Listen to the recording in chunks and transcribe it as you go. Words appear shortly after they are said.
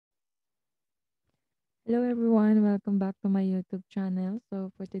Hello everyone, welcome back to my YouTube channel.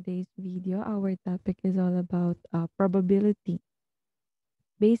 So for today's video, our topic is all about probability,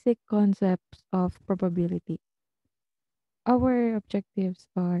 basic concepts of probability. Our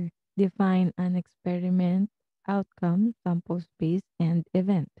objectives are define an experiment, outcome, sample space, and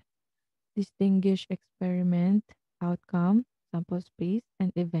event. Distinguish experiment, outcome, sample space,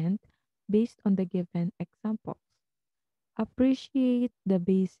 and event based on the given examples. Appreciate the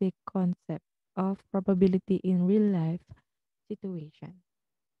basic concept of probability in real life situation.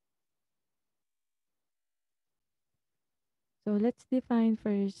 So let's define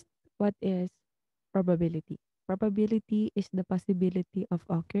first what is probability. Probability is the possibility of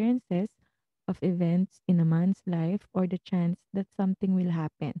occurrences of events in a man's life or the chance that something will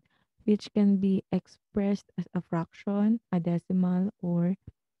happen, which can be expressed as a fraction, a decimal, or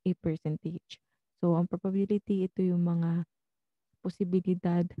a percentage. So ang probability, ito yung mga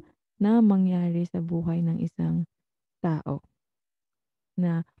posibilidad na mangyari sa buhay ng isang tao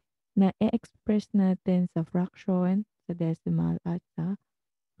na na-express natin sa fraction, sa decimal, at sa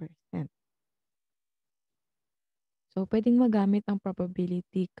percent. So, pwedeng magamit ang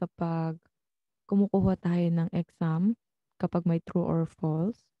probability kapag kumukuha tayo ng exam, kapag may true or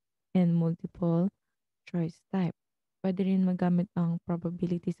false, and multiple choice type. Pwede rin magamit ang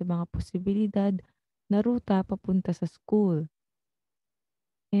probability sa mga posibilidad na ruta papunta sa school.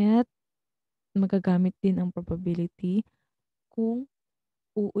 At magagamit din ang probability kung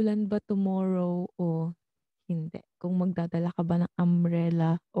uulan ba tomorrow o hindi. Kung magdadala ka ba ng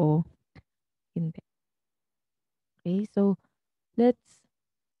umbrella o hindi. Okay, so let's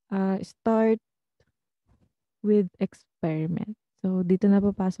start with experiment. So, dito na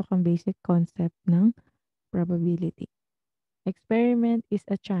papasok ang basic concept ng probability. Experiment is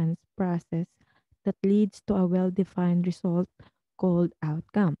a chance process that leads to a well-defined result called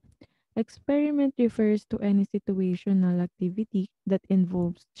outcome. Experiment refers to any situational activity that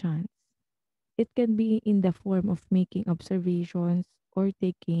involves chance. It can be in the form of making observations or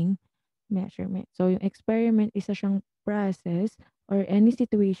taking measurement. So, yung experiment, isa siyang process or any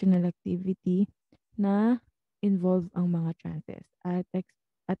situational activity na involve ang mga chances.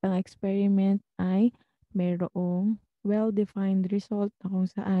 At ang experiment ay mayroong well-defined result na kung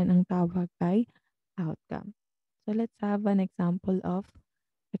saan ang tawag ay outcome. So, let's have an example of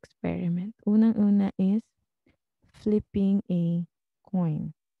experiment. Unang-una is flipping a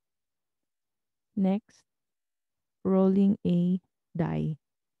coin. Next, rolling a die.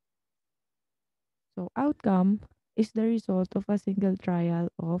 So, outcome is the result of a single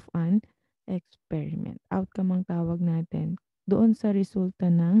trial of an experiment. Outcome ang tawag natin doon sa resulta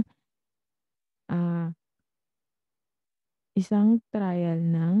ng ah, isang trial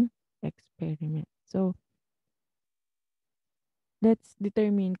ng experiment. So, let's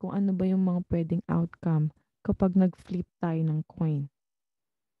determine kung ano ba yung mga pwedeng outcome kapag nag-flip tayo ng coin.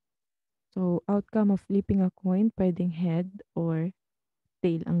 So, outcome of flipping a coin, pwedeng head or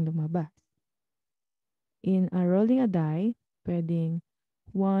tail ang lumabas. In a rolling a die, pwedeng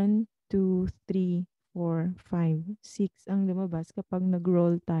 1, 2, 3, 4, 5, 6 ang lumabas kapag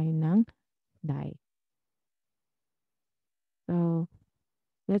nag-roll tayo ng die. So,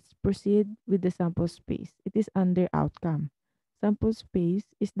 let's proceed with the sample space. It is under outcome. Sample space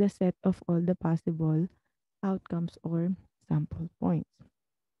is the set of all the possible outcomes or sample points.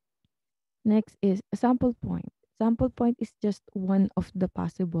 Next is a sample point. Sample point is just one of the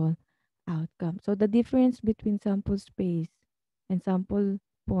possible outcomes. So the difference between sample space and sample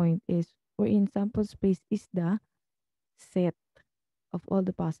point is, or in sample space is the set of all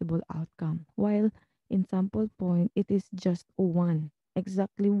the possible outcome, while in sample point it is just one,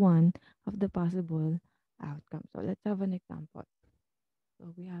 exactly one of the possible outcomes. So let's have an example.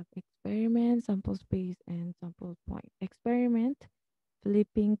 So we have experiment, sample space, and sample point. Experiment,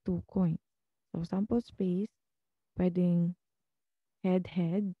 flipping two coins. So sample space, pwedeng head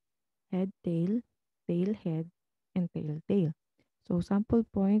head, head tail, tail head, and tail tail. So sample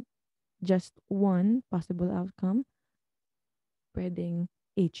point, just one possible outcome, pwedeng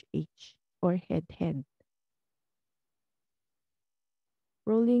HH or head head.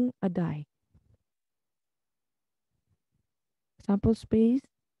 Rolling a die. Sample space,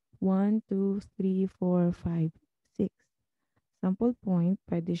 1, 2, 3, 4, 5, 6. Sample point,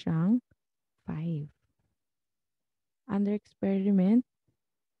 pwede siyang 5. Under experiment,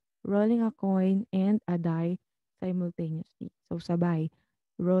 rolling a coin and a die simultaneously. So sabay,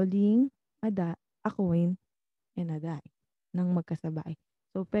 rolling a coin and a die nang magkasabay.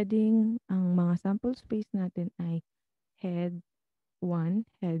 So pwedeng ang mga sample space natin ay head 1,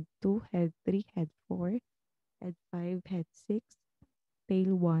 head 2, head 3, head 4, head 5, head 6,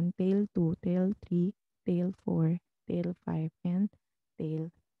 tail 1, tail 2, tail 3, tail 4, tail 5, and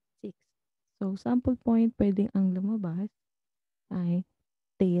tail 6. So, sample point pwedeng ang lumabas ay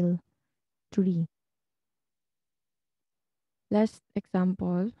tail 3. Last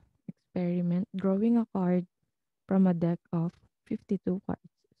example, experiment, drawing a card from a deck of 52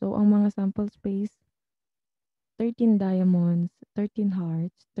 cards. So, ang mga sample space, 13 diamonds, 13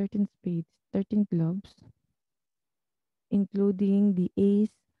 hearts, 13 spades, 13 clubs, including the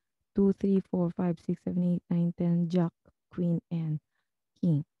ace, 2, 3, 4, 5, 6, 7, 8, 9, 10, jack, queen, and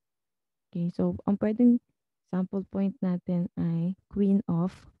king. Okay, so ang pwedeng sample point natin ay queen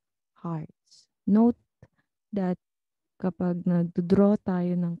of hearts. Note that kapag nag-draw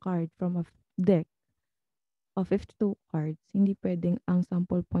tayo ng card from a deck of 52 cards, hindi pwedeng ang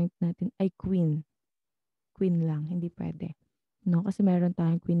sample point natin ay queen. Queen lang, hindi pwede. No, kasi meron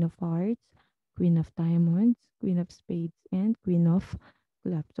tayong queen of hearts, queen of diamonds, queen of spades, and queen of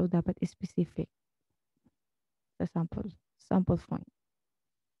clubs. So, dapat specific sa sample point.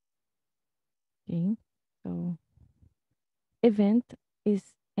 Okay? So, event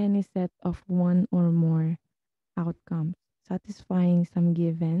is any set of one or more outcomes satisfying some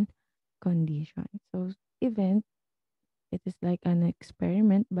given condition. So, event, it is like an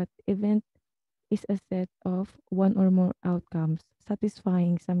experiment, but event is a set of one or more outcomes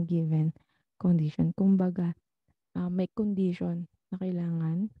satisfying some given condition. Kumbaga, may condition na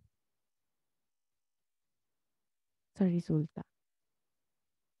kailangan sa resulta.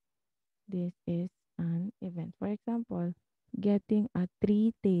 This is an event. For example, getting a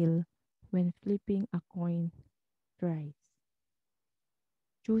three tail when flipping a coin thrice.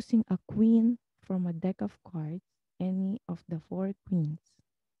 Choosing a queen from a deck of cards, any of the four queens.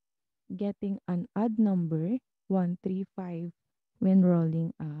 Getting an odd number, 1, 3, 5, when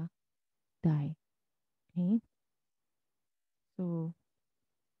rolling a die. Okay? So,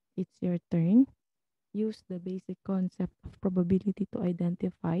 it's your turn. Use the basic concept of probability to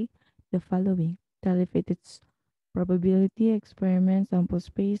identify the following. Tell if it is probability, experiment, sample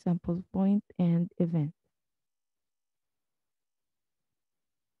space, sample point, and event.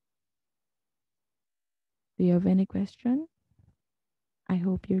 Do you have any question? I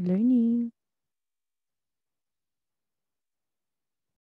hope you're learning.